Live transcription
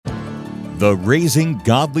The Raising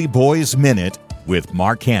Godly Boys Minute with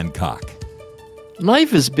Mark Hancock.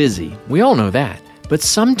 Life is busy. We all know that. But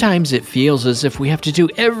sometimes it feels as if we have to do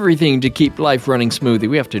everything to keep life running smoothly.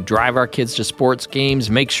 We have to drive our kids to sports games,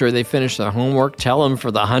 make sure they finish their homework, tell them for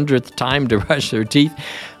the 100th time to brush their teeth.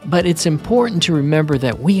 But it's important to remember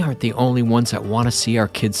that we aren't the only ones that want to see our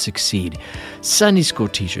kids succeed. Sunday school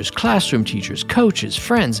teachers, classroom teachers, coaches,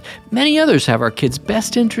 friends, many others have our kids'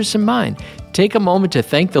 best interests in mind. Take a moment to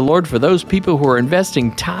thank the Lord for those people who are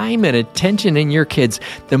investing time and attention in your kids.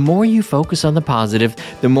 The more you focus on the positive,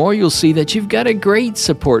 the more you'll see that you've got a great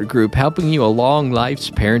support group helping you along life's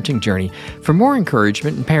parenting journey. For more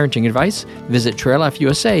encouragement and parenting advice, visit Trail Life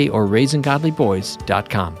USA or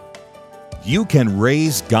RaisingGodlyBoys.com. You can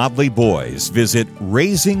raise godly boys. Visit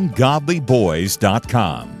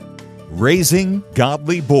RaisingGodlyBoys.com.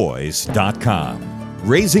 RaisingGodlyBoys.com.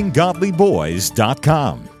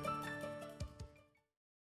 RaisingGodlyBoys.com.